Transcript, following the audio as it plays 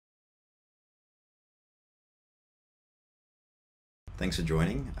Thanks for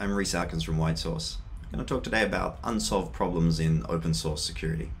joining. I'm Rhys Arkins from WhiteSource. I'm going to talk today about unsolved problems in open source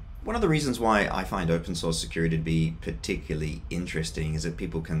security. One of the reasons why I find open source security to be particularly interesting is that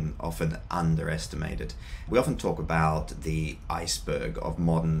people can often underestimate it. We often talk about the iceberg of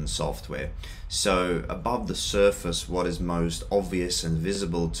modern software. So above the surface, what is most obvious and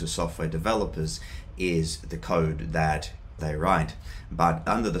visible to software developers is the code that they write. But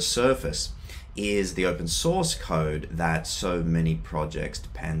under the surface is the open source code that so many projects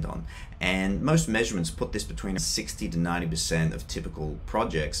depend on. And most measurements put this between 60 to 90% of typical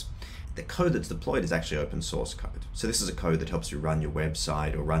projects. The code that's deployed is actually open source code. So this is a code that helps you run your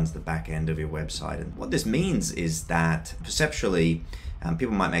website or runs the back end of your website. And what this means is that perceptually,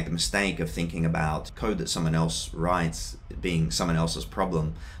 people might make the mistake of thinking about code that someone else writes being someone else's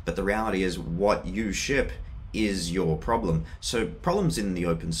problem. But the reality is what you ship is your problem. So problems in the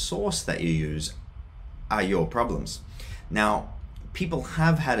open source that you use are your problems. Now, people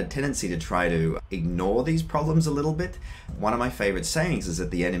have had a tendency to try to ignore these problems a little bit. One of my favorite sayings is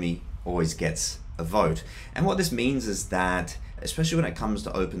that the enemy always gets a vote. And what this means is that, especially when it comes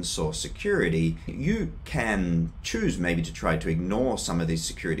to open source security, you can choose maybe to try to ignore some of these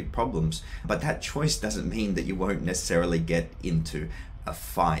security problems, but that choice doesn't mean that you won't necessarily get into a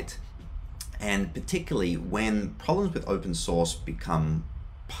fight. And particularly when problems with open source become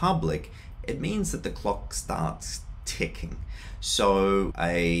public, it means that the clock starts ticking. So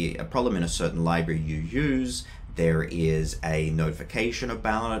a problem in a certain library you use, there is a notification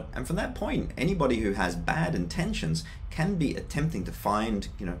about it, and from that point, anybody who has bad intentions can be attempting to find,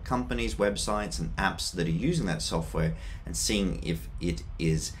 companies, websites, and apps that are using that software and seeing if it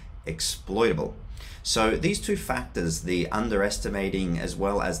is exploitable. So these two factors, the underestimating as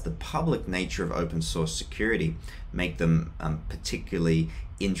well as the public nature of open source security, make them particularly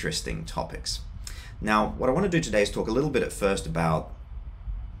interesting topics. Now, what I want to do today is talk a little bit at first about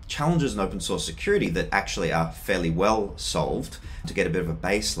challenges in open source security that actually are fairly well solved to get a bit of a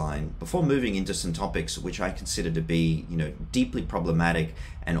baseline before moving into some topics which I consider to be, deeply problematic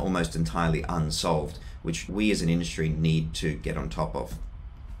and almost entirely unsolved, which we as an industry need to get on top of.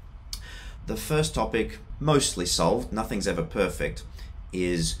 The first topic, mostly solved, nothing's ever perfect,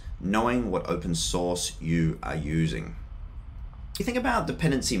 is knowing what open source you are using. You think about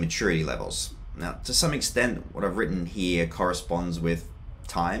dependency maturity levels. Now, to some extent, what I've written here corresponds with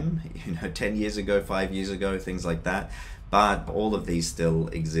time, 10 years ago, 5 years ago, things like that. But all of these still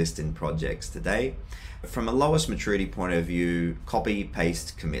exist in projects today. From a lowest maturity point of view, copy,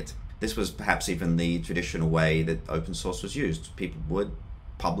 paste, commit. This was perhaps even the traditional way that open source was used. People would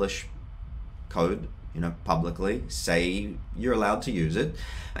publish code, publicly, say you're allowed to use it,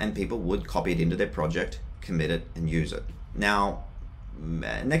 and people would copy it into their project, commit it, and use it. Now,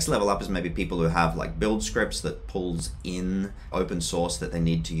 next level up is maybe people who have like build scripts that pulls in open source that they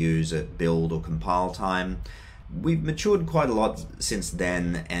need to use at build or compile time. We've matured quite a lot since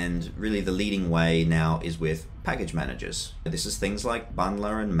then, and really the leading way now is with package managers. This is things like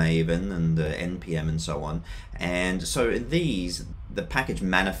Bundler and Maven and NPM and so on. And so in these, the package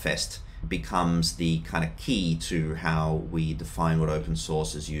manifest becomes the kind of key to how we define what open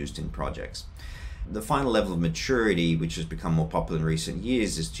source is used in projects. The final level of maturity, which has become more popular in recent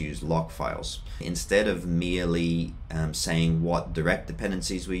years, is to use log files. Instead of merely saying what direct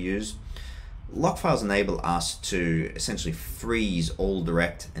dependencies we use, log files enable us to essentially freeze all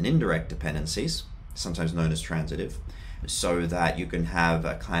direct and indirect dependencies, sometimes known as transitive, so that you can have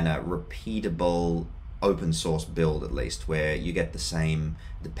a kind of repeatable open source build, at least, where you get the same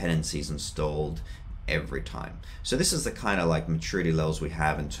dependencies installed every time. So this is the kind of like maturity levels we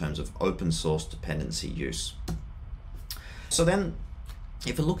have in terms of open source dependency use. So then,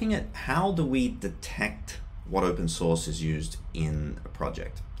 if we're looking at how do we detect what open source is used in a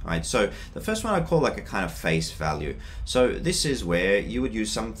project, right? So the first one I call like a kind of face value. So this is where you would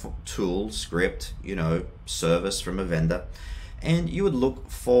use some tool, script, service from a vendor, and you would look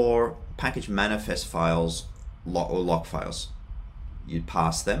for package manifest files or log files. You'd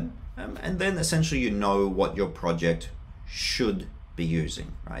pass them, and then essentially what your project should be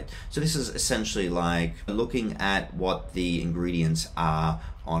using, right? So this is essentially like looking at what the ingredients are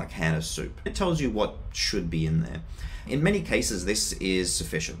on a can of soup. It tells you what should be in there. In many cases, this is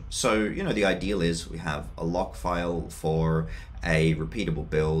sufficient. So, the ideal is we have a log file for a repeatable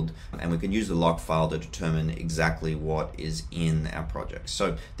build, and we can use the log file to determine exactly what is in our project.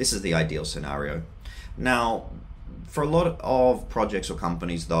 So this is the ideal scenario. Now, for a lot of projects or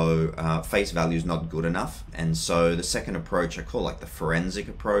companies though, face value is not good enough. And so the second approach I call like the forensic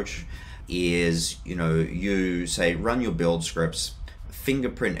approach is, you say run your build scripts,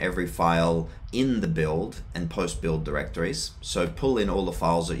 fingerprint every file in the build and post-build directories. So pull in all the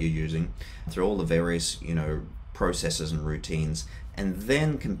files that you're using through all the various, processes and routines, and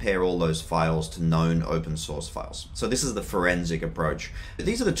then compare all those files to known open source files. So this is the forensic approach.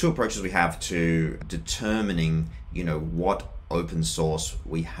 These are the two approaches we have to determining, what open source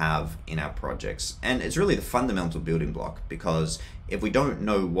we have in our projects. And it's really the fundamental building block, because if we don't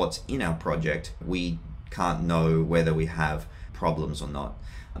know what's in our project, we can't know whether we have problems or not.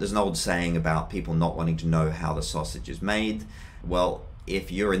 There's an old saying about people not wanting to know how the sausage is made. Well,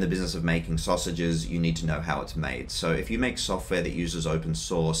 if you're in the business of making sausages, you need to know how it's made. So if you make software that uses open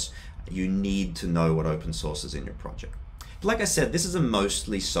source, you need to know what open source is in your project. But like I said, this is a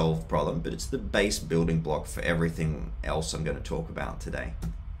mostly solved problem, but it's the base building block for everything else I'm going to talk about today.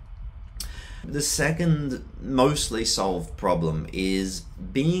 The second mostly solved problem is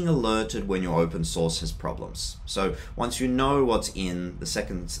being alerted when your open source has problems. So once you know what's in, the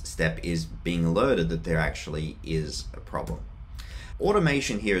second step is being alerted that there actually is a problem.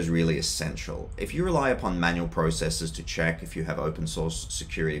 Automation here is really essential. If you rely upon manual processes to check if you have open source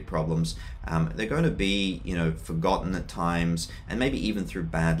security problems, they're going to be, forgotten at times, and maybe even through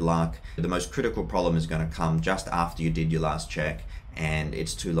bad luck. The most critical problem is going to come just after you did your last check, and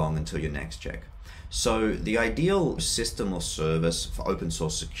it's too long until your next check. So the ideal system or service for open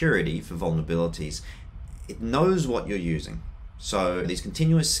source security for vulnerabilities, it knows what you're using. So these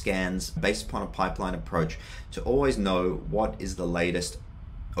continuous scans based upon a pipeline approach to always know what is the latest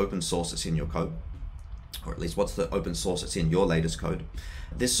open source that's in your code, or at least what's the open source that's in your latest code.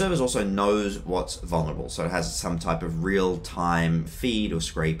 This service also knows what's vulnerable, so it has some type of real-time feed or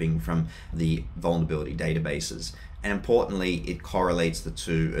scraping from the vulnerability databases. And importantly, it correlates the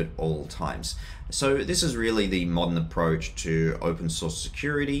two at all times. So this is really the modern approach to open source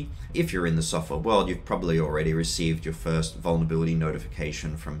security. If you're in the software world, you've probably already received your first vulnerability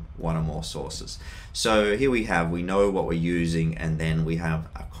notification from one or more sources. So here we know what we're using, and then we have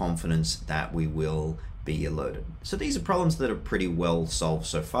a confidence that we will be alerted. So these are problems that are pretty well solved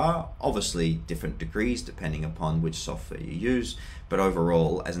so far, obviously different degrees depending upon which software you use, but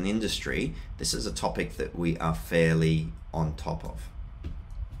overall as an industry, this is a topic that we are fairly on top of.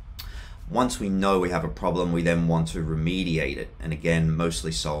 Once we know we have a problem, we then want to remediate it, and again,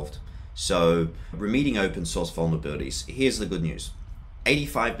 mostly solved. So remediating open source vulnerabilities, here's the good news.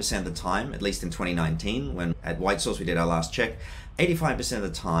 85% of the time, at least in 2019, when at WhiteSource we did our last check, 85% of the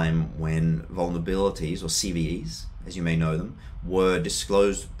time when vulnerabilities, or CVEs, as you may know them, were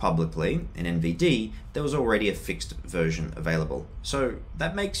disclosed publicly in NVD, there was already a fixed version available. So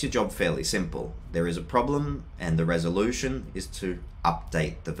that makes your job fairly simple. There is a problem, and the resolution is to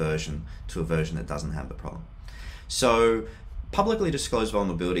update the version to a version that doesn't have the problem. So publicly disclosed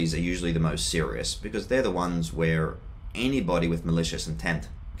vulnerabilities are usually the most serious, because they're the ones where anybody with malicious intent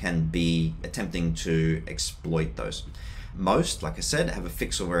can be attempting to exploit those. Most, like I said, have a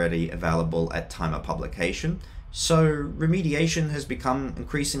fix already available at time of publication. So remediation has become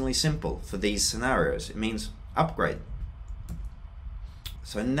increasingly simple for these scenarios. It means upgrade.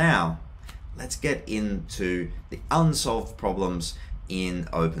 So now let's get into the unsolved problems in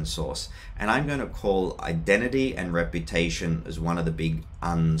open source. And I'm going to call identity and reputation as one of the big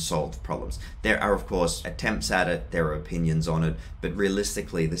unsolved problems. There are, of course, attempts at it, there are opinions on it, but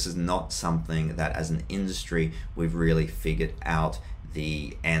realistically, this is not something that as an industry we've really figured out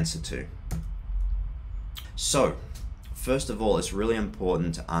the answer to. So, first of all, it's really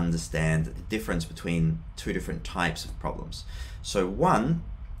important to understand the difference between two different types of problems. So one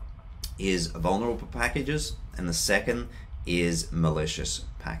is vulnerable packages, and the second is malicious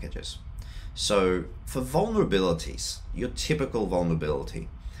packages. So for vulnerabilities, your typical vulnerability,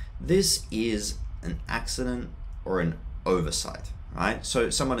 this is an accident or an oversight, right? So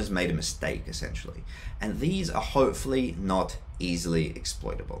someone has made a mistake essentially, and these are hopefully not easily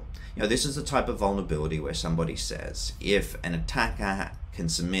exploitable. This is the type of vulnerability where somebody says if an attacker can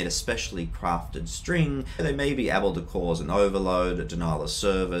submit a specially crafted string, they may be able to cause an overload, a denial of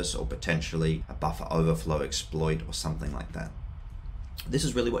service, or potentially a buffer overflow exploit or something like that. This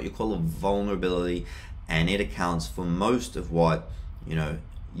is really what you call a vulnerability, and it accounts for most of what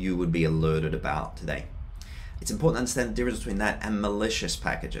you would be alerted about today. It's important to understand the difference between that and malicious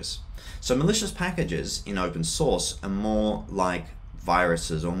packages. So malicious packages in open source are more like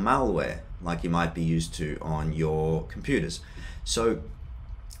viruses or malware, like you might be used to on your computers. So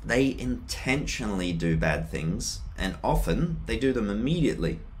they intentionally do bad things, and often they do them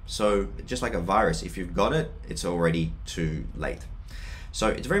immediately. So just like a virus, if you've got it, it's already too late. So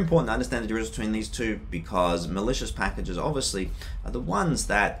it's very important to understand the difference between these two, because malicious packages obviously are the ones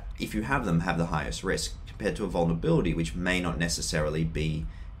that, if you have them, have the highest risk compared to a vulnerability which may not necessarily be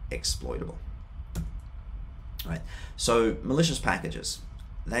exploitable. Right. So malicious packages,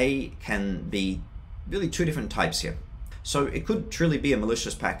 they can be really two different types here. So it could truly be a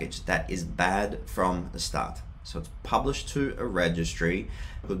malicious package that is bad from the start. So it's published to a registry,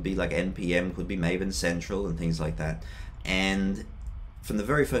 could be like NPM, could be Maven Central and things like that. And from the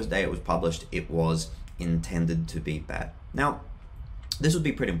very first day it was published, it was intended to be bad. Now, this would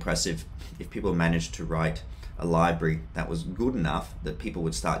be pretty impressive if people managed to write a library that was good enough that people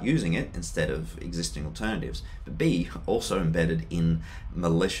would start using it instead of existing alternatives, but B, also embedded in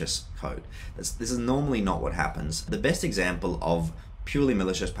malicious code. This is normally not what happens. The best example of purely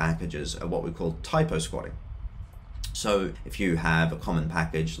malicious packages are what we call typo squatting. So if you have a common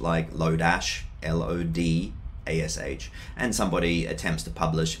package like Lodash, Lodash, and somebody attempts to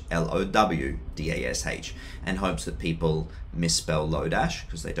publish Lowdash and hopes that people misspell Lodash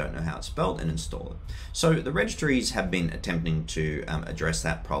because they don't know how it's spelled and install it. So the registries have been attempting to address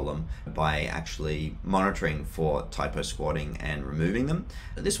that problem by actually monitoring for typo squatting and removing them.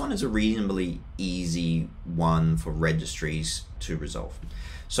 This one is a reasonably easy one for registries to resolve.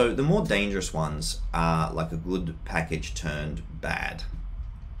 So the more dangerous ones are like a good package turned bad.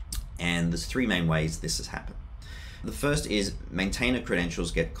 And there's three main ways this has happened. The first is maintainer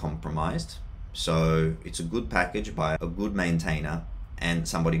credentials get compromised. So it's a good package by a good maintainer, and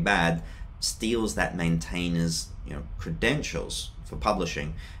somebody bad steals that maintainer's credentials for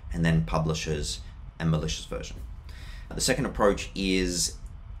publishing and then publishes a malicious version. The second approach is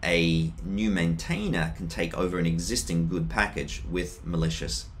a new maintainer can take over an existing good package with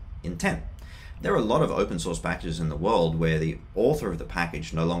malicious intent. There are a lot of open source packages in the world where the author of the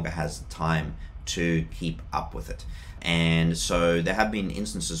package no longer has the time to keep up with it. And so there have been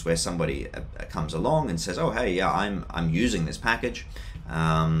instances where somebody comes along and says, oh hey, yeah, I'm using this package,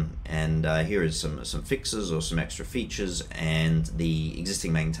 and here is some fixes or some extra features, and the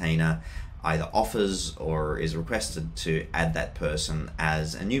existing maintainer either offers or is requested to add that person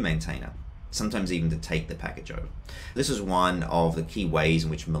as a new maintainer, sometimes even to take the package over. This is one of the key ways in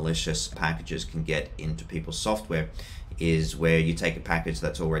which malicious packages can get into people's software, is where you take a package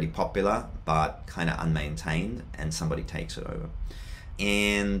that's already popular but kind of unmaintained and somebody takes it over.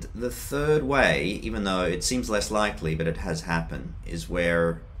 And the third way, even though it seems less likely but it has happened, is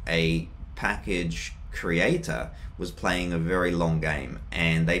where a package creator was playing a very long game,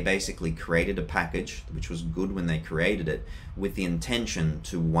 and they basically created a package which was good when they created it with the intention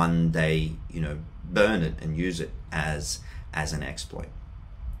to one day burn it and use it as an exploit.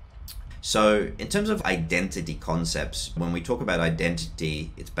 So in terms of identity concepts, when we talk about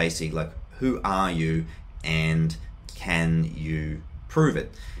identity, it's basically like, who are you and can you prove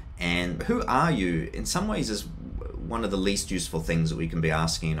it? And who are you in some ways is one of the least useful things that we can be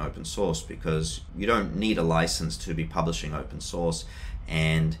asking in open source, because you don't need a license to be publishing open source,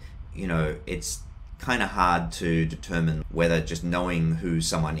 and it's kind of hard to determine whether just knowing who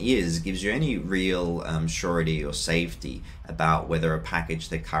someone is gives you any real surety or safety about whether a package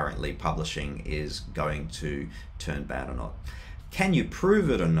they're currently publishing is going to turn bad or not. Can you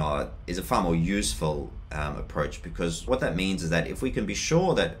prove it or not is a far more useful approach, because what that means is that if we can be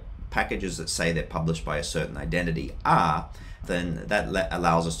sure that packages that say they're published by a certain identity are, then that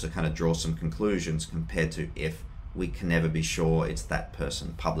allows us to kind of draw some conclusions compared to if we can never be sure it's that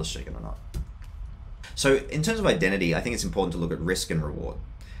person publishing it or not. So in terms of identity, I think it's important to look at risk and reward.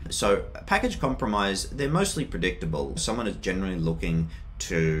 So package compromise, they're mostly predictable. Someone is generally looking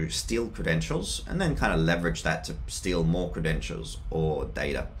to steal credentials and then kind of leverage that to steal more credentials or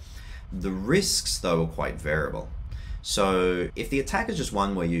data. The risks, though, are quite variable. So if the attack is just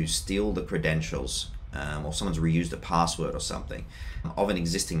one where you steal the credentials, or someone's reused a password or something of an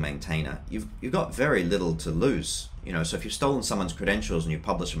existing maintainer, you've got very little to lose. So if you've stolen someone's credentials and you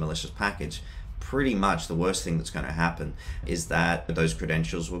publish a malicious package, pretty much the worst thing that's going to happen is that those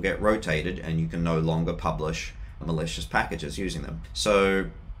credentials will get rotated and you can no longer publish malicious packages using them. So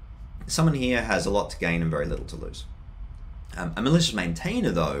someone here has a lot to gain and very little to lose. A malicious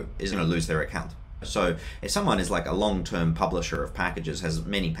maintainer, though, is going to lose their account. So if someone is like a long-term publisher of packages, has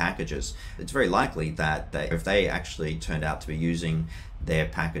many packages, it's very likely that if they actually turned out to be using their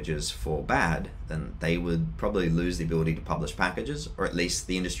packages for bad, then they would probably lose the ability to publish packages, or at least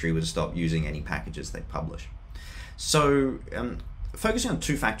the industry would stop using any packages they publish. So focusing on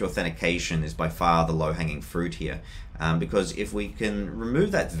two-factor authentication is by far the low-hanging fruit here, because if we can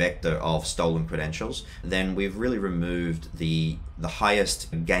remove that vector of stolen credentials, then we've really removed the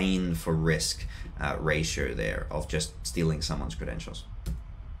highest gain for risk ratio there of just stealing someone's credentials.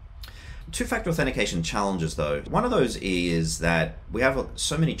 Two-factor authentication challenges, though. One of those is that we have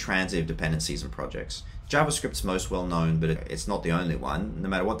so many transitive dependencies in projects. JavaScript's most well known, but it's not the only one. No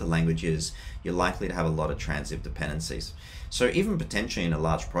matter what the language is, you're likely to have a lot of transitive dependencies. So even potentially in a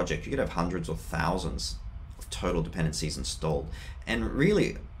large project, you could have hundreds or thousands of total dependencies installed. And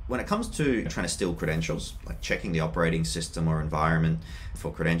really, when it comes to trying to steal credentials, like checking the operating system or environment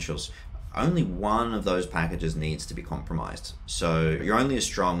for credentials, only one of those packages needs to be compromised. So you're only as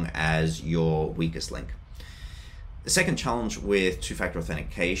strong as your weakest link. The second challenge with two-factor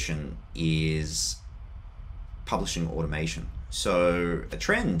authentication is publishing automation. So a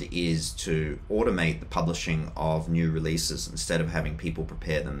trend is to automate the publishing of new releases instead of having people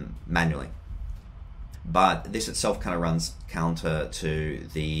prepare them manually. But this itself kind of runs counter to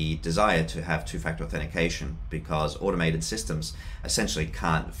the desire to have two-factor authentication, because automated systems essentially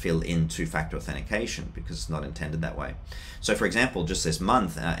can't fill in two-factor authentication because it's not intended that way. So for example, just this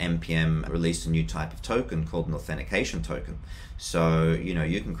month, NPM released a new type of token called an authentication token. So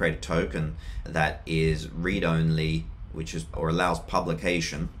you can create a token that is read-only, or allows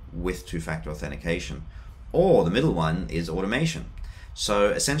publication with two-factor authentication, or the middle one is automation. So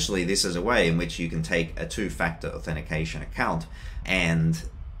essentially this is a way in which you can take a two-factor authentication account and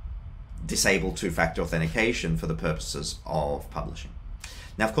disable two-factor authentication for the purposes of publishing.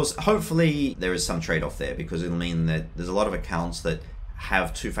 Now, of course, hopefully there is some trade-off there, because it'll mean that there's a lot of accounts that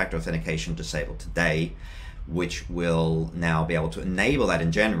have two-factor authentication disabled today, which will now be able to enable that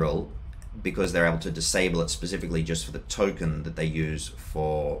in general, because they're able to disable it specifically just for the token that they use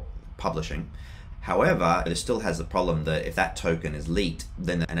for publishing. However, it still has the problem that if that token is leaked,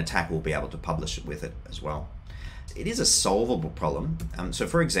 then an attacker will be able to publish it with it as well. It is a solvable problem. So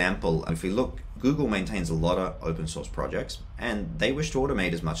for example, if we look, Google maintains a lot of open source projects and they wish to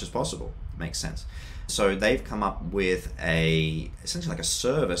automate as much as possible. Makes sense. So they've come up with essentially like a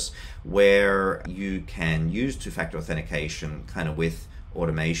service where you can use two-factor authentication kind of with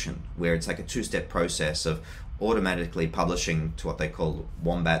automation, where it's like a two-step process of automatically publishing to what they call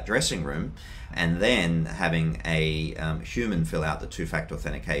Wombat dressing room, and then having a human fill out the two-factor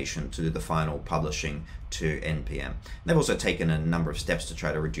authentication to do the final publishing to NPM. They've also taken a number of steps to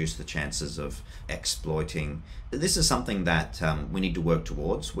try to reduce the chances of exploiting. This is something that we need to work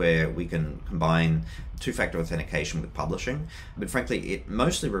towards, where we can combine two-factor authentication with publishing, but frankly it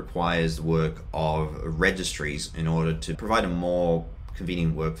mostly requires the work of registries in order to provide a more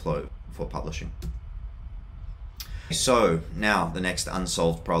convenient workflow for publishing. So now the next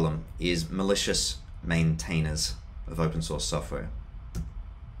unsolved problem is malicious maintainers of open source software.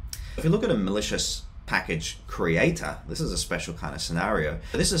 If you look at a malicious package creator, this is a special kind of scenario.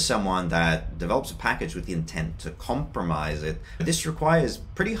 This is someone that develops a package with the intent to compromise it. This requires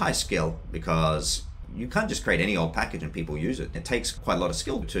pretty high skill, because you can't just create any old package and people use it. It takes quite a lot of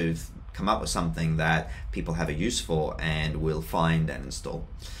skill to come up with something that people have a use for and will find and install.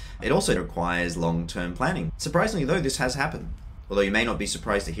 It also requires long-term planning. Surprisingly though, this has happened. Although you may not be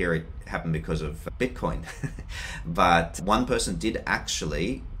surprised to hear it happen because of Bitcoin. But one person did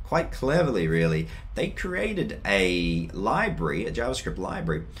actually, quite cleverly really, they created a library, a JavaScript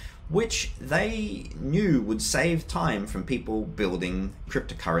library, which they knew would save time from people building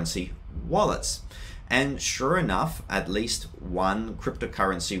cryptocurrency wallets. And sure enough, at least one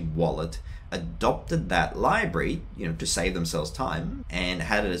cryptocurrency wallet adopted that library, to save themselves time, and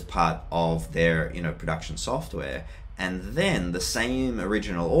had it as part of their, production software. And then the same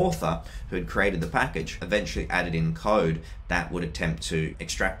original author who had created the package eventually added in code that would attempt to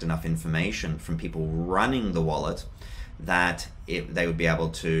extract enough information from people running the wallet that they would be able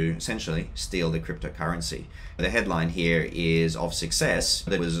to essentially steal the cryptocurrency. The headline here is of success.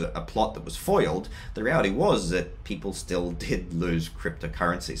 There was a plot that was foiled. The reality was that people still did lose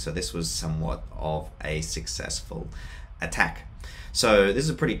cryptocurrency, so this was somewhat of a successful attack. So this is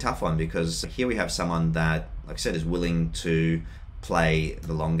a pretty tough one, because here we have someone that, like I said, is willing to play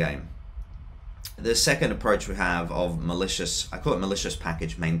the long game. The second approach we have of malicious, I call it malicious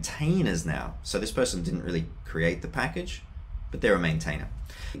package maintainers now. So this person didn't really create the package, but they're a maintainer.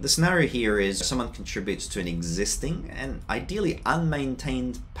 The scenario here is someone contributes to an existing and ideally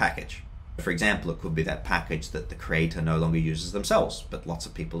unmaintained package. For example, it could be that package that the creator no longer uses themselves, but lots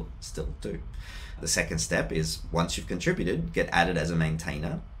of people still do. The second step is, once you've contributed, get added as a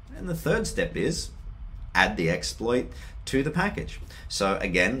maintainer. And the third step is add the exploit to the package. So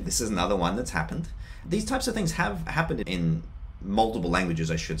again, this is another one that's happened. These types of things have happened in multiple languages,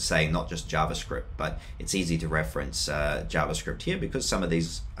 I should say, not just JavaScript, but it's easy to reference JavaScript here because some of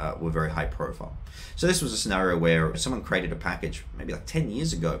these were very high profile. So this was a scenario where someone created a package maybe like 10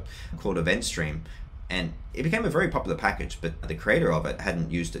 years ago called Event Stream, and it became a very popular package, but the creator of it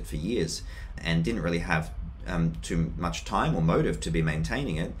hadn't used it for years and didn't really have too much time or motive to be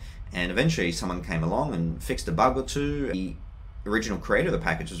maintaining it. And eventually someone came along and fixed a bug or two. The original creator of the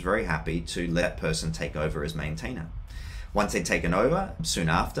package was very happy to let that person take over as maintainer. Once they'd taken over, soon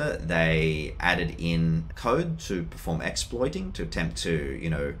after, they added in code to perform exploiting, to attempt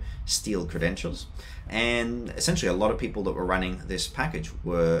to, steal credentials. And essentially a lot of people that were running this package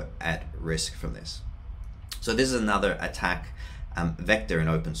were at risk from this. So this is another attack vector in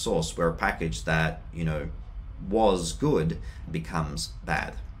open source, where a package that, was good becomes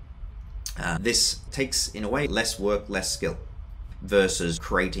bad. This takes, in a way, less work, less skill, versus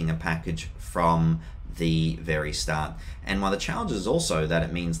creating a package from the very start. And one of the challenges is also that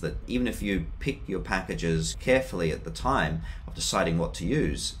it means that even if you pick your packages carefully at the time of deciding what to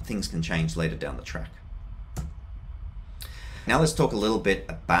use, things can change later down the track. Now let's talk a little bit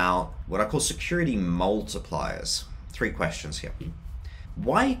about what I call security multipliers. 3 questions here.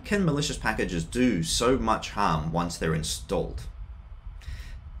 Why can malicious packages do so much harm once they're installed?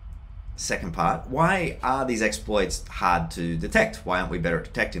 Second part, why are these exploits hard to detect? Why aren't we better at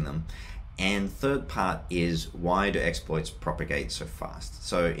detecting them? And third part is, why do exploits propagate so fast?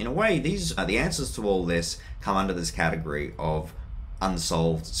 So in a way, these are the answers to all this come under this category of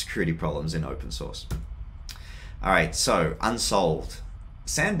unsolved security problems in open source. All right, so unsolved,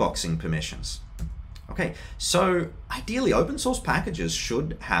 sandboxing permissions. Okay, so ideally open source packages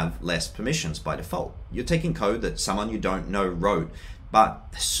should have less permissions by default. You're taking code that someone you don't know wrote, but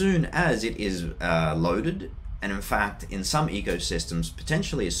as soon as it is loaded, and in fact in some ecosystems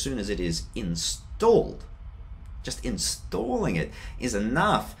potentially as soon as it is installed, just installing it is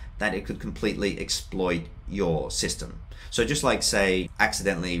enough that it could completely exploit your system. So just like, say,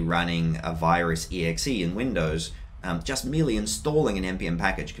 accidentally running a virus exe in Windows, just merely installing an npm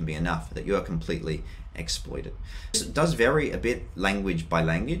package can be enough that you are completely exploited. This does vary a bit language by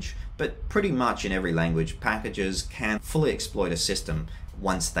language, but pretty much in every language, packages can fully exploit a system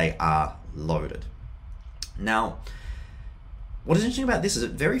once they are loaded. Now, what is interesting about this is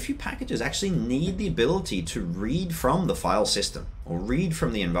that very few packages actually need the ability to read from the file system or read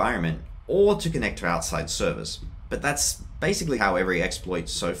from the environment or to connect to outside servers. But that's basically how every exploit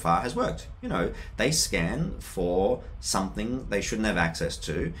so far has worked. They scan for something they shouldn't have access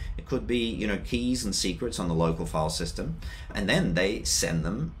to. It could be, keys and secrets on the local file system, and then they send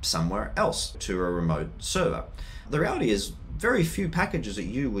them somewhere else to a remote server. The reality is very few packages that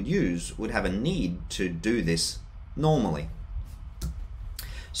you would use would have a need to do this normally.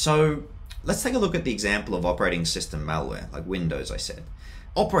 So let's take a look at the example of operating system malware, like Windows, I said.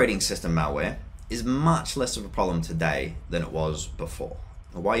 Operating system malware is much less of a problem today than it was before.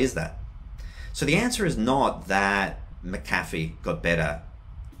 Why is that? So the answer is not that McAfee got better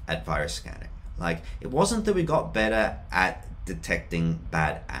at virus scanning. It wasn't that we got better at detecting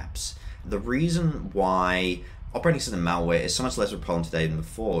bad apps. The reason why operating system malware is so much less of a problem today than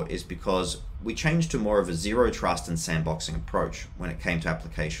before is because we changed to more of a zero trust and sandboxing approach when it came to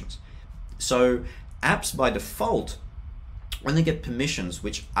applications. So apps by default only get permissions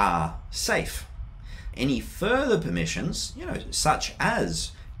which are safe. Any further permissions, such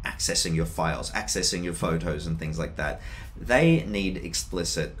as accessing your files, accessing your photos and things like that, they need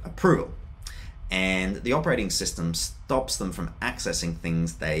explicit approval. And the operating system stops them from accessing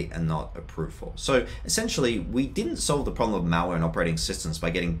things they are not approved for. So essentially, we didn't solve the problem of malware in operating systems by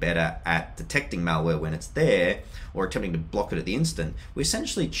getting better at detecting malware when it's there or attempting to block it at the instant. We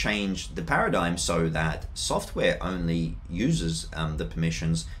essentially changed the paradigm so that software only uses the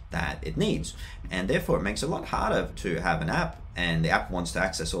permissions that it needs. And therefore, it makes it a lot harder to have an app and the app wants to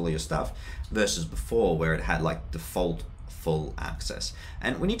access all of your stuff versus before where it had default full access.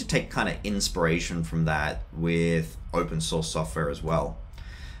 And we need to take kind of inspiration from that with open source software as well.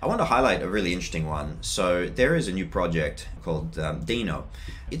 I want to highlight a really interesting one. So there is a new project called Dino.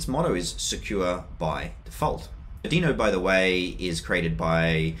 Its motto is secure by default. Dino, by the way, is created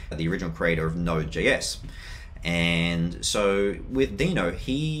by the original creator of Node.js. And so with Dino,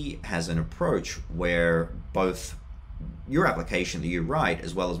 he has an approach where both your application that you write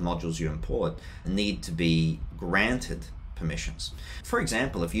as well as modules you import need to be granted permissions. For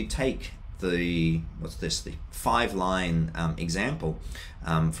example, if you take the 5-line example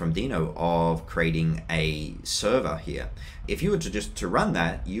from Dino of creating a server here, if you were to run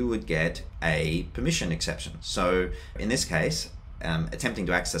that, you would get a permission exception. So in this case, attempting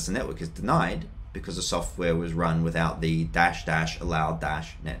to access the network is denied because the software was run without the --allowed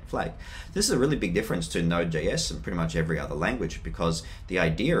 -net flag. This is a really big difference to Node.js and pretty much every other language, because the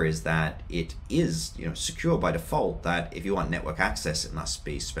idea is that it is secure by default, that if you want network access, it must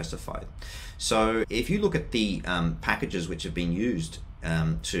be specified. So if you look at the packages which have been used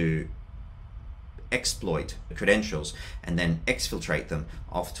to exploit credentials and then exfiltrate them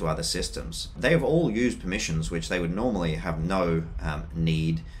off to other systems. They have all used permissions which they would normally have no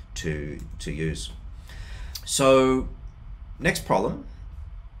need to use. So next problem,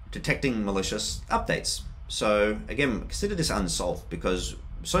 detecting malicious updates. So again, consider this unsolved, because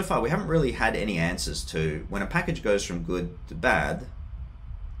so far we haven't really had any answers to when a package goes from good to bad,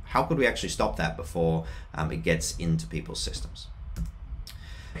 how could we actually stop that before it gets into people's systems?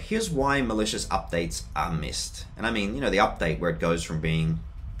 Here's why malicious updates are missed. And I mean, the update where it goes from being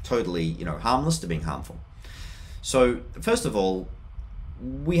totally, harmless to being harmful. So first of all,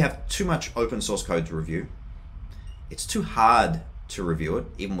 we have too much open source code to review. It's too hard to review it,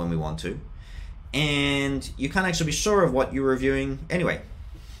 even when we want to. And you can't actually be sure of what you're reviewing anyway.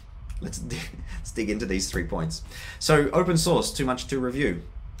 Let's dig into these 3 points. So open source, too much to review.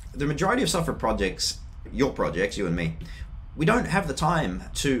 The majority of software projects, your projects, you and me, we don't have the time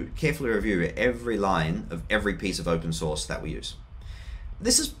to carefully review every line of every piece of open source that we use.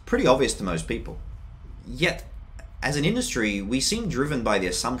 This is pretty obvious to most people. Yet, as an industry, we seem driven by the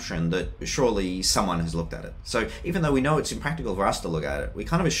assumption that surely someone has looked at it. So even though we know it's impractical for us to look at it, we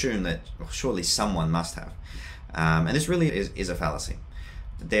kind of assume that surely someone must have. And this really is a fallacy.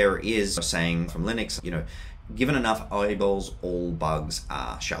 There is a saying from Linux, given enough eyeballs, all bugs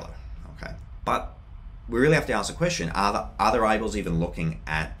are shallow. Okay, but we really have to ask the question, are there eyeballs even looking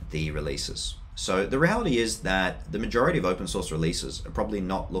at the releases? So the reality is that the majority of open source releases are probably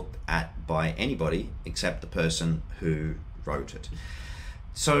not looked at by anybody except the person who wrote it.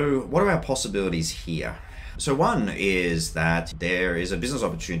 So what are our possibilities here? So one is that there is a business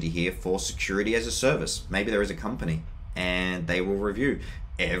opportunity here for security as a service. Maybe there is a company and they will review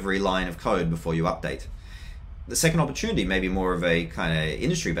every line of code before you update. The second opportunity, maybe more of a kind of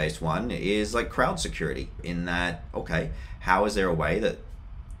industry-based one, is like crowd security, in that, okay, how is there a way that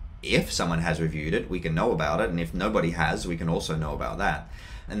if someone has reviewed it, we can know about it, and if nobody has, we can also know about that.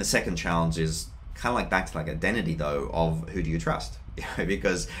 And the second challenge is kind of like back to like identity though, of who do you trust?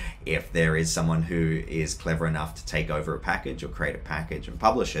 Because if there is someone who is clever enough to take over a package or create a package and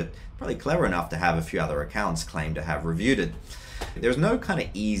publish it, probably clever enough to have a few other accounts claim to have reviewed it. There's no kind of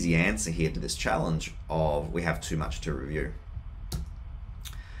easy answer here to this challenge of we have too much to review.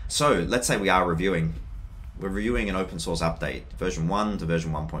 So let's say we are reviewing. We're reviewing an open source update, version 1 to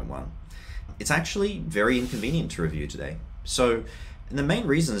version 1.1. It's actually very inconvenient to review today. So the main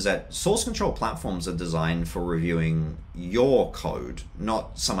reason is that source control platforms are designed for reviewing your code,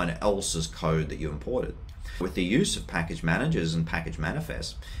 not someone else's code that you imported. With the use of package managers and package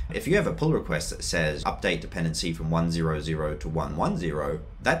manifests, if you have a pull request that says update dependency from 100 to 110,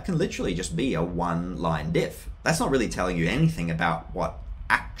 that can literally just be a one-line diff. That's not really telling you anything about what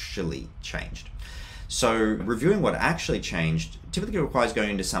actually changed. So reviewing what actually changed typically requires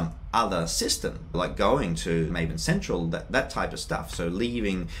going into some other system, like going to Maven Central, that type of stuff. So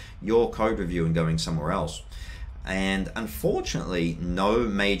leaving your code review and going somewhere else. And unfortunately, no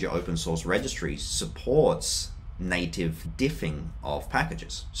major open source registry supports native diffing of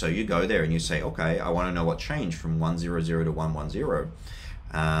packages. So you go there and you say, okay, I want to know what changed from 100 to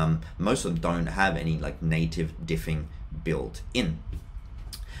 110. Most of them don't have any like native diffing built in.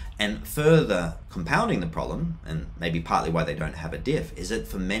 And further compounding the problem, and maybe partly why they don't have a diff, is that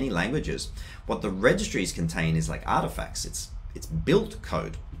for many languages, what the registries contain is like artifacts. It's built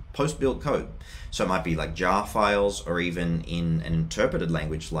code, post-built code. So it might be like jar files, or even in an interpreted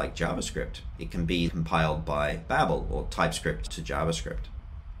language like JavaScript. It can be compiled by Babel or TypeScript to JavaScript.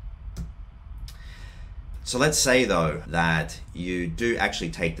 So let's say though that you do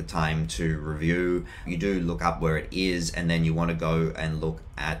actually take the time to review, you do look up where it is, and then you want to go and look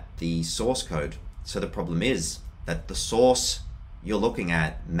at the source code. So the problem is that the source you're looking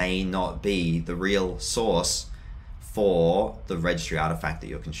at may not be the real source for the registry artifact that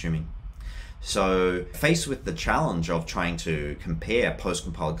you're consuming. So faced with the challenge of trying to compare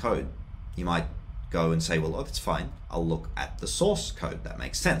post-compiled code, you might go and say, well, oh, that's fine. I'll look at the source code. That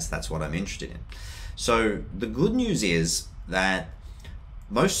makes sense. That's what I'm interested in. So the good news is that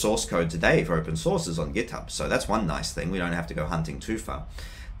most source code today for open source is on GitHub. So that's one nice thing. We don't have to go hunting too far.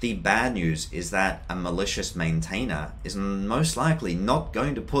 The bad news is that a malicious maintainer is most likely not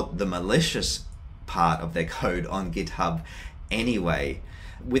going to put the malicious part of their code on GitHub anyway,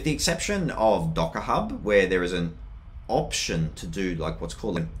 with the exception of Docker Hub, where there is an option to do like what's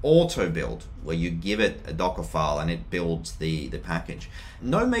called an auto build, where you give it a Docker file and it builds the package.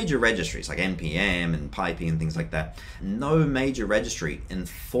 No major registries like npm and piping and things like that, no major registry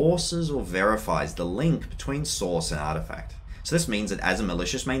enforces or verifies the link between source and artifact. So this means that as a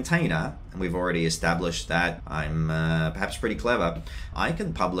malicious maintainer, and we've already established that I'm perhaps pretty clever, I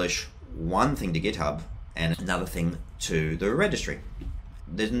can publish one thing to GitHub and another thing to the registry.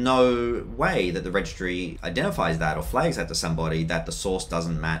 There's no way that the registry identifies that or flags that to somebody that the source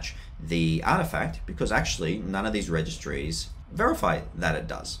doesn't match the artifact, because actually none of these registries verify that it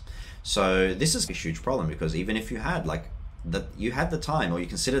does. So this is a huge problem, because even if you had you had the time, or you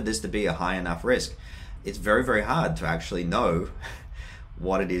considered this to be a high enough risk, it's very, very hard to actually know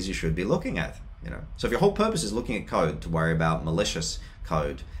what it is you should be looking at. So if your whole purpose is looking at code to worry about malicious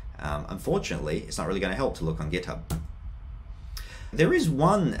code, unfortunately, it's not really going to help to look on GitHub. There is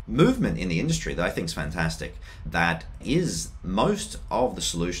one movement in the industry that I think is fantastic, that is most of the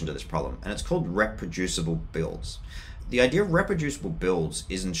solution to this problem, and it's called reproducible builds. The idea of reproducible builds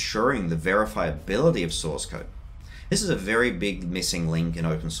is ensuring the verifiability of source code. This is a very big missing link in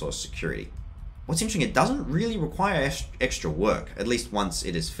open source security. What's interesting, it doesn't really require extra work, at least once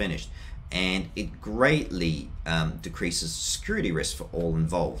it is finished, and it greatly decreases security risk for all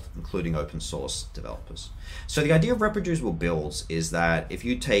involved, including open source developers. So the idea of reproducible builds is that if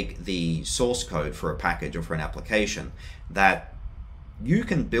you take the source code for a package or for an application, that you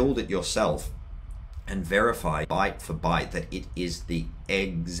can build it yourself and verify byte for byte that it is the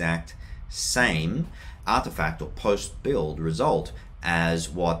exact same artifact or post-build result as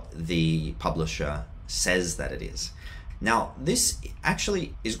what the publisher says that it is. Now, this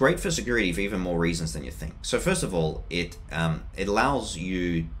actually is great for security for even more reasons than you think. So first of all, it allows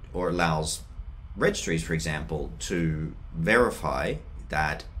you, or allows registries, for example, to verify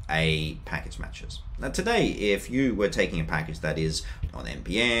that a package matches. Now today, if you were taking a package that is on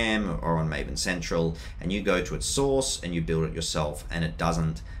NPM or on Maven Central, and you go to its source and you build it yourself, and it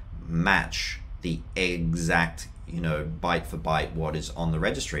doesn't match the exact, byte for byte what is on the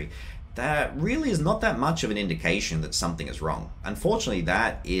registry, that really is not that much of an indication that something is wrong. Unfortunately,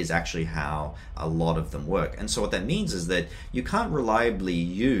 that is actually how a lot of them work. And so what that means is that you can't reliably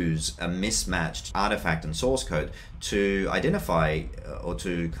use a mismatched artifact and source code to identify or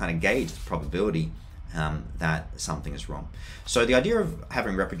to kind of gauge the probability that something is wrong. So the idea of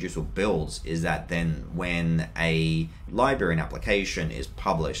having reproducible builds is that then when a library and application is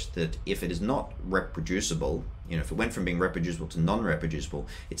published, that if it is not reproducible, if it went from being reproducible to non-reproducible,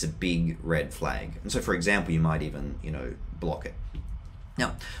 it's a big red flag. And so for example, you might even, block it.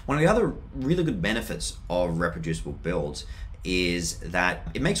 Now, one of the other really good benefits of reproducible builds is that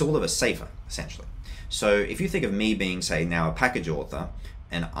it makes all of us safer, essentially. So if you think of me being, say, now a package author,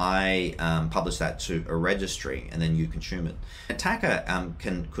 and I publish that to a registry, and then you consume it, an attacker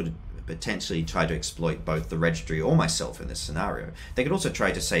could potentially try to exploit both the registry or myself in this scenario. They could also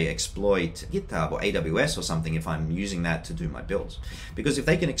try to, say, exploit GitHub or AWS or something if I'm using that to do my builds. Because if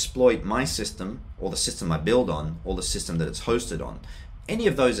they can exploit my system, or the system I build on, or the system that it's hosted on, any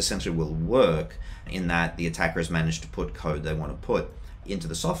of those essentially will work in that the attacker has managed to put code they want to put into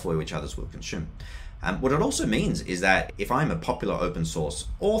the software which others will consume. What it also means is that if I'm a popular open source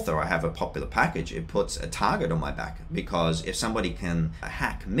author, I have a popular package, it puts a target on my back, because if somebody can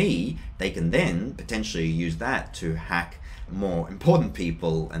hack me, they can then potentially use that to hack more important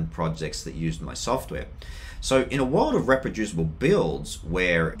people and projects that use my software. So in a world of reproducible builds,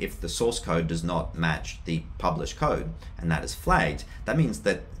 where if the source code does not match the published code, and that is flagged, that means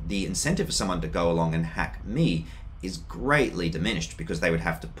that the incentive for someone to go along and hack me is greatly diminished, because they would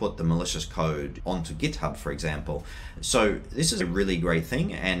have to put the malicious code onto GitHub, for example. So this is a really great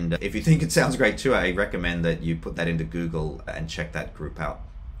thing, and if you think it sounds great too, I recommend that you put that into Google and check that group out.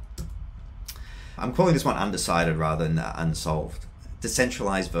 I'm calling this one undecided rather than unsolved.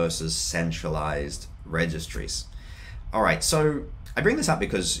 Decentralized versus centralized registries. All right, so I bring this up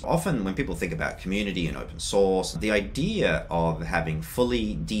because often when people think about community and open source, the idea of having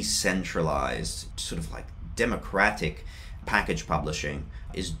fully decentralized, sort of like democratic package publishing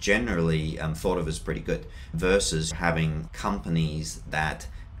is generally thought of as pretty good, versus having companies that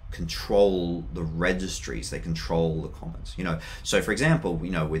control the registries, they control the commons. So for example,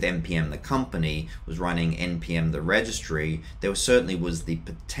 with NPM the company was running NPM the registry, there certainly was the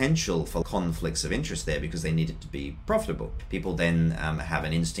potential for conflicts of interest there, because they needed to be profitable. People then have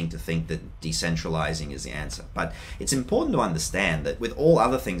an instinct to think that decentralizing is the answer. But it's important to understand that with all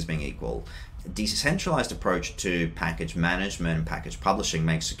other things being equal, a decentralized approach to package management and package publishing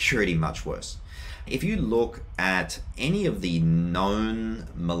makes security much worse. If you look at any of the known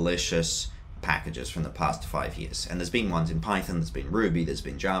malicious packages from the past 5 years, and there's been ones in Python, there's been Ruby, there's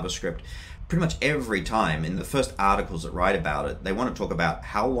been JavaScript, pretty much every time in the first articles that write about it, they want to talk about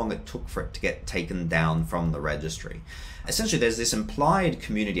how long it took for it to get taken down from the registry. Essentially, there's this implied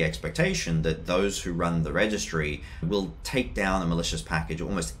community expectation that those who run the registry will take down a malicious package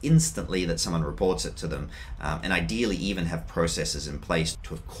almost instantly that someone reports it to them, and ideally even have processes in place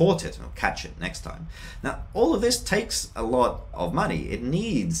to have caught it or catch it next time. Now, all of this takes a lot of money. It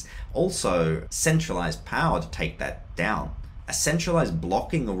needs also centralized power to take that down. A centralized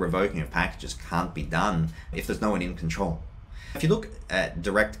blocking or revoking of packages can't be done if there's no one in control. If you look at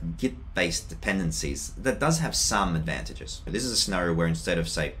direct Git-based dependencies, that does have some advantages. This is a scenario where instead of,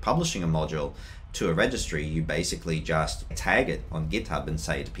 say, publishing a module to a registry, you basically just tag it on GitHub and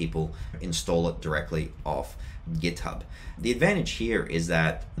say to people, install it directly off GitHub. The advantage here is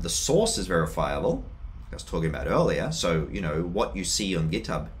that the source is verifiable, like I was talking about earlier. So, what you see on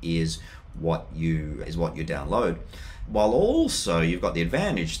GitHub is what you download. While also you've got the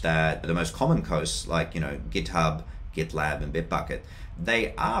advantage that the most common hosts like, GitHub, GitLab, and Bitbucket,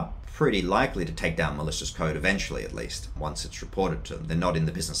 they are pretty likely to take down malicious code eventually, at least, once it's reported to them. They're not in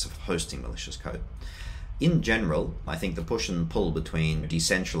the business of hosting malicious code. In general, I think the push and pull between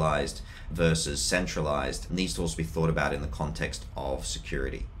decentralized versus centralized needs to also be thought about in the context of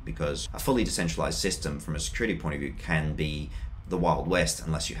security, because a fully decentralized system from a security point of view can be the Wild West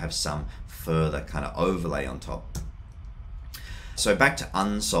unless you have some further kind of overlay on top. So back to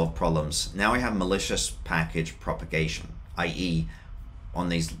unsolved problems. Now we have malicious package propagation, i.e. on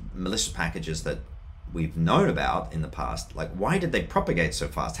these malicious packages that we've known about in the past, like why did they propagate so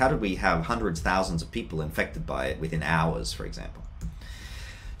fast? How did we have hundreds, thousands of people infected by it within hours, for example?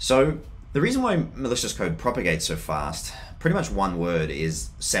 So the reason why malicious code propagates so fast, pretty much one word, is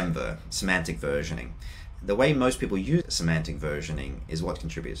SEMVer, semantic versioning. The way most people use semantic versioning is what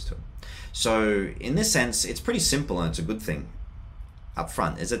contributes to it. So in this sense, it's pretty simple and it's a good thing up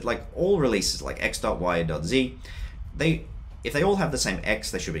front, is that like all releases like x.y.z, if they all have the same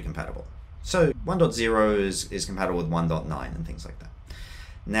x, they should be compatible. So 1.0 is compatible with 1.9 and things like that.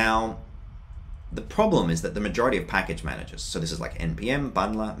 Now, the problem is that the majority of package managers, so this is like NPM,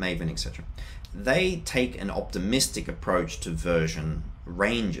 Bundler, Maven, etc., they take an optimistic approach to version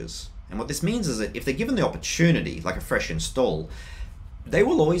ranges. And what this means is that if they're given the opportunity, like a fresh install, they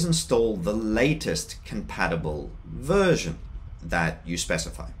will always install the latest compatible version that you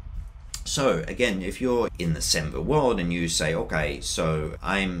specify. So again, if you're in the SEMVer world and you say, okay, so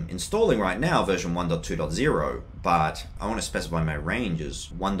I'm installing right now version 1.2.0, but I want to specify my range as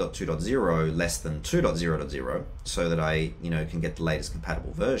 1.2.0 less than 2.0.0 so that I can get the latest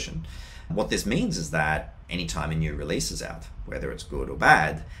compatible version. What this means is that anytime a new release is out, whether it's good or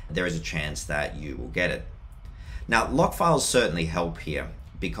bad, there is a chance that you will get it. Now, lock files certainly help here,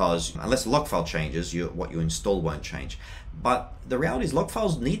 because unless the log file changes, what you install won't change. But the reality is log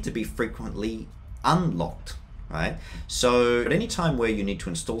files need to be frequently unlocked, right? So at any time where you need to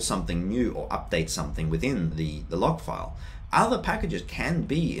install something new or update something within the log file, other packages can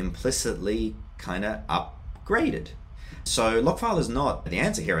be implicitly kind of upgraded. So log file is not the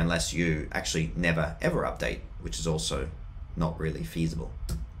answer here unless you actually never ever update, which is also not really feasible.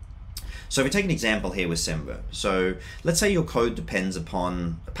 So if we take an example here with SEMVer, so let's say your code depends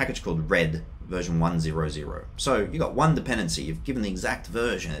upon a package called red version 1.0.0. So you've got one dependency, you've given the exact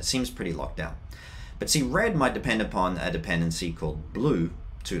version, it seems pretty locked down. But see, red might depend upon a dependency called blue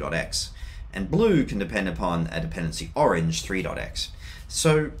 2.x, and blue can depend upon a dependency orange 3.x.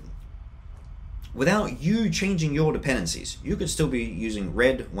 So without you changing your dependencies, you could still be using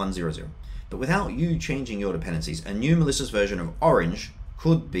red 1.0.0. But without you changing your dependencies, a new malicious version of orange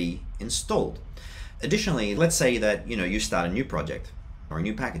could be installed. Additionally, let's say that you start a new project or a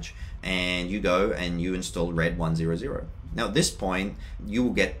new package and you go and you install red 1.0.0. Now at this point you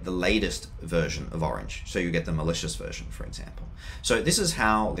will get the latest version of orange, so you get the malicious version, for example. So this is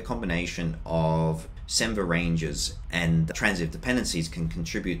how the combination of SEMVer ranges and transitive dependencies can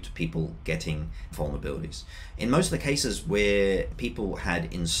contribute to people getting vulnerabilities. In most of the cases where people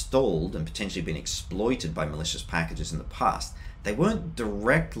had installed and potentially been exploited by malicious packages in the past, they weren't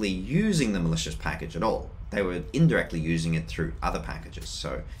directly using the malicious package at all. They were indirectly using it through other packages.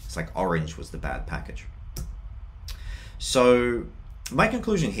 So it's like orange was the bad package. So my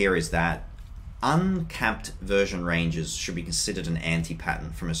conclusion here is that uncapped version ranges should be considered an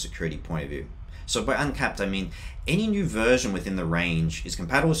anti-pattern from a security point of view. So by uncapped, I mean any new version within the range is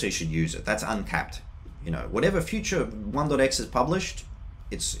compatible, so you should use it. That's uncapped. Whatever future 1.x is published,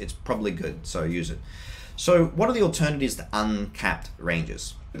 it's probably good, so use it. So what are the alternatives to uncapped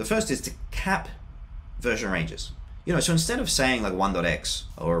ranges? The first is to cap version ranges. So instead of saying like 1.x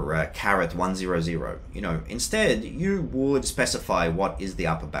or caret 1.0.0, instead you would specify what is the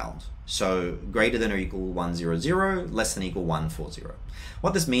upper bound. So greater than or equal 1.0.0, less than or equal 1.4.0.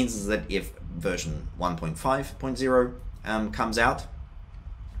 What this means is that if version 1.5.0 comes out,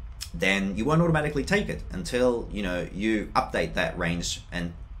 then you won't automatically take it until you update that range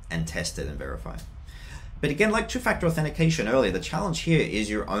and test it and verify. But again, like two-factor authentication earlier, the challenge here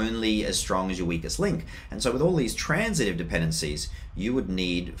is you're only as strong as your weakest link. And so with all these transitive dependencies, you would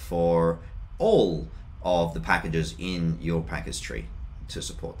need for all of the packages in your package tree to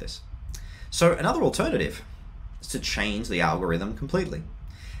support this. So another alternative is to change the algorithm completely.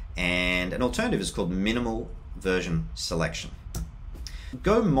 And an alternative is called minimal version selection.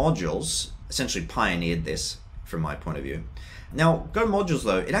 Go modules essentially pioneered this from my point of view. Now, Go modules,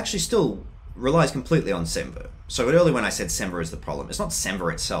 though, it actually still relies completely on Semver. So earlier when I said Semver is the problem, it's not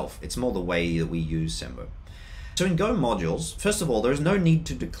Semver itself, it's more the way that we use Semver. So in Go modules, first of all, there's no need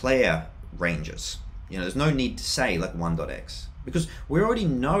to declare ranges. There's no need to say like 1.x, because we already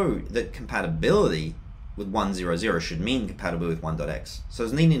know that compatibility with 100 should mean compatible with 1.x. So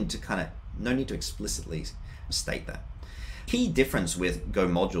there's no need to explicitly state that. Key difference with Go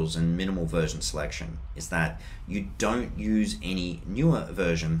modules and minimal version selection is that you don't use any newer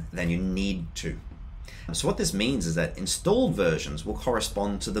version than you need to. So what this means is that installed versions will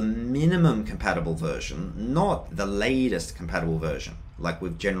correspond to the minimum compatible version, not the latest compatible version, like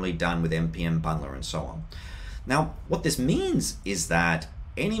we've generally done with npm bundler and so on. Now, what this means is that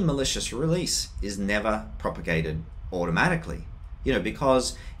any malicious release is never propagated automatically.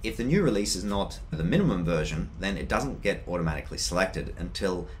 Because if the new release is not the minimum version, then it doesn't get automatically selected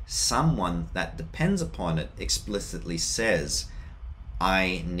until someone that depends upon it explicitly says,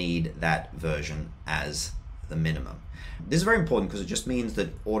 I need that version as the minimum. This is very important because it just means that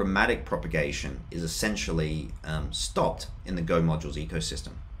automatic propagation is essentially stopped in the Go modules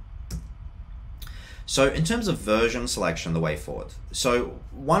ecosystem. So in terms of version selection, the way forward. So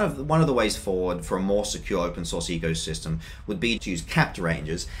one of the ways forward for a more secure open source ecosystem would be to use capped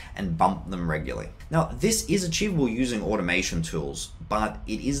ranges and bump them regularly. Now, this is achievable using automation tools, but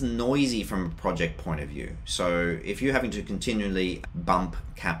it is noisy from a project point of view. So if you're having to continually bump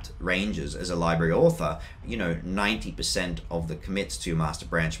capped ranges as a library author, 90% of the commits to your master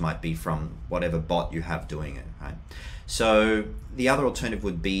branch might be from whatever bot you have doing it, right? So the other alternative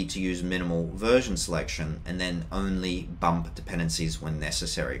would be to use minimal version selection and then only bump dependencies when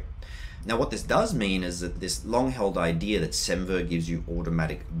necessary. Now what this does mean is that this long-held idea that Semver gives you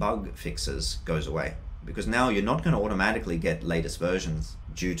automatic bug fixes goes away, because now you're not going to automatically get latest versions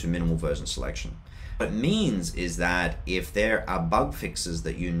due to minimal version selection. What it means is that if there are bug fixes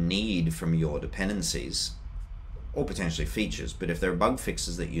that you need from your dependencies, or potentially features, but if there are bug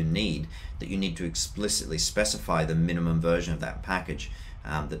fixes that you need to explicitly specify the minimum version of that package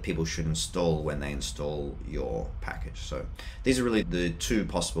that people should install when they install your package. So these are really the two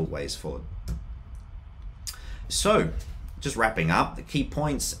possible ways forward. So just wrapping up the key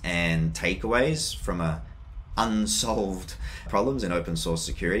points and takeaways from unsolved problems in open source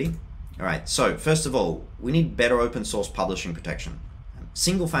security. All right, so first of all, we need better open source publishing protection.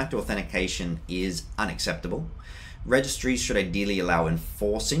 Single factor authentication is unacceptable. Registries should ideally allow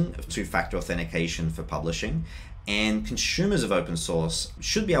enforcing of two-factor authentication for publishing, and consumers of open source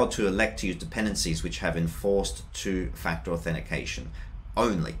should be able to elect to use dependencies which have enforced two-factor authentication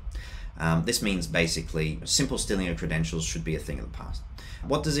only. This means basically simple stealing of credentials should be a thing of the past.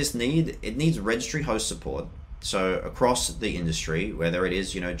 What does this need? It needs registry host support. So across the industry, whether it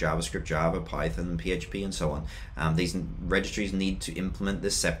is JavaScript, Java, Python, PHP, and so on, these registries need to implement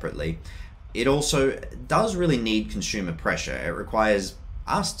this separately. It also does really need consumer pressure. It requires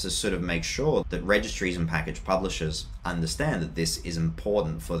us to sort of make sure that registries and package publishers understand that this is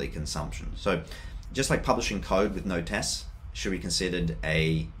important for their consumption. So just like publishing code with no tests should be considered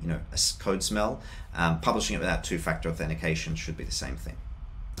a code smell, publishing it without two-factor authentication should be the same thing.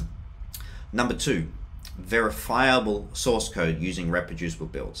 Number two, verifiable source code using reproducible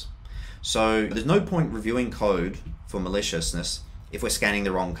builds. So there's no point reviewing code for maliciousness if we're scanning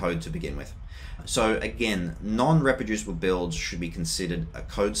the wrong code to begin with. So again, non-reproducible builds should be considered a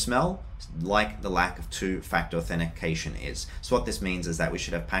code smell, like the lack of two-factor authentication is. So what this means is that we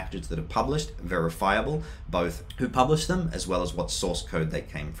should have packages that are published, verifiable, both who published them as well as what source code they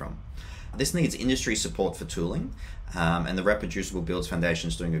came from. This needs industry support for tooling, and the Reproducible Builds Foundation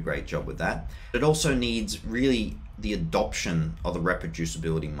is doing a great job with that. It also needs really the adoption of the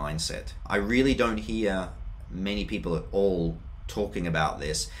reproducibility mindset. I really don't hear many people at all talking about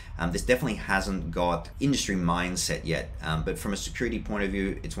this. This definitely hasn't got industry mindset yet, but from a security point of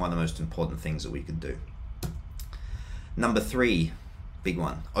view, it's one of the most important things that we could do. Number three, big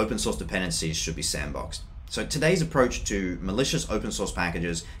one, open source dependencies should be sandboxed. So today's approach to malicious open source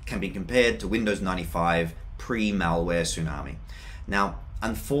packages can be compared to Windows 95 pre-malware tsunami. Now,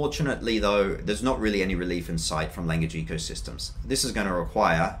 Unfortunately, though, there's not really any relief in sight from language ecosystems. This is going to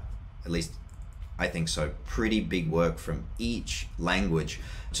require, at least I think so, pretty big work from each language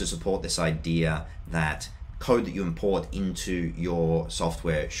to support this idea that code that you import into your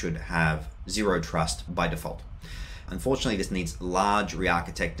software should have zero trust by default. Unfortunately, this needs large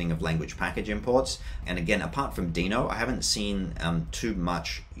re-architecting of language package imports. And again, apart from Dino, I haven't seen too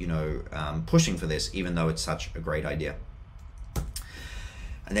much, pushing for this, even though it's such a great idea.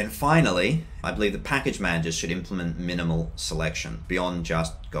 And then finally, I believe that package managers should implement minimal selection beyond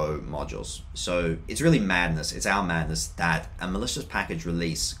just Go modules. So it's really madness, it's our madness, that a malicious package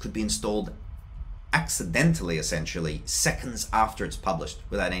release could be installed accidentally, essentially, seconds after it's published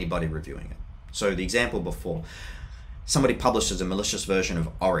without anybody reviewing it. So the example before, somebody publishes a malicious version of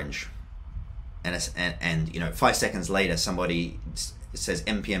Orange, and 5 seconds later somebody says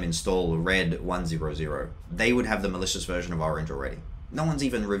npm install red 100. They would have the malicious version of Orange already. No one's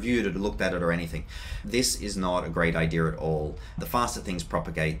even reviewed it or looked at it or anything. This is not a great idea at all. The faster things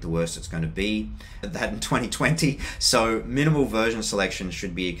propagate, the worse it's going to be. That in 2020. So minimal version selection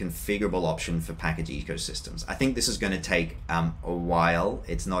should be a configurable option for package ecosystems. I think this is going to take a while.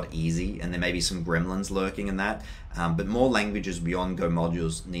 It's not easy, and there may be some gremlins lurking in that. But more languages beyond Go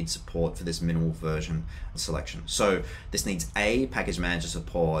modules need support for this minimal version selection. So this needs A, package manager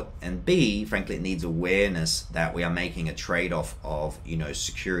support, and B, frankly, it needs awareness that we are making a trade-off of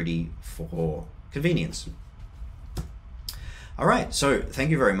security for convenience. All right, so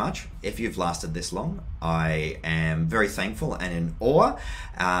thank you very much. If you've lasted this long, I am very thankful and in awe.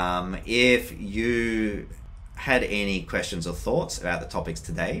 If you had any questions or thoughts about the topics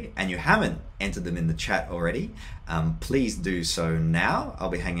today and you haven't entered them in the chat already, please do so now. I'll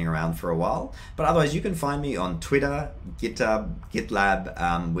be hanging around for a while, but otherwise you can find me on Twitter, GitHub,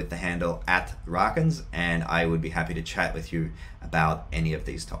 GitLab with the handle @Arkins, and I would be happy to chat with you about any of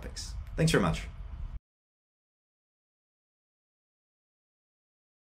these topics. Thanks very much.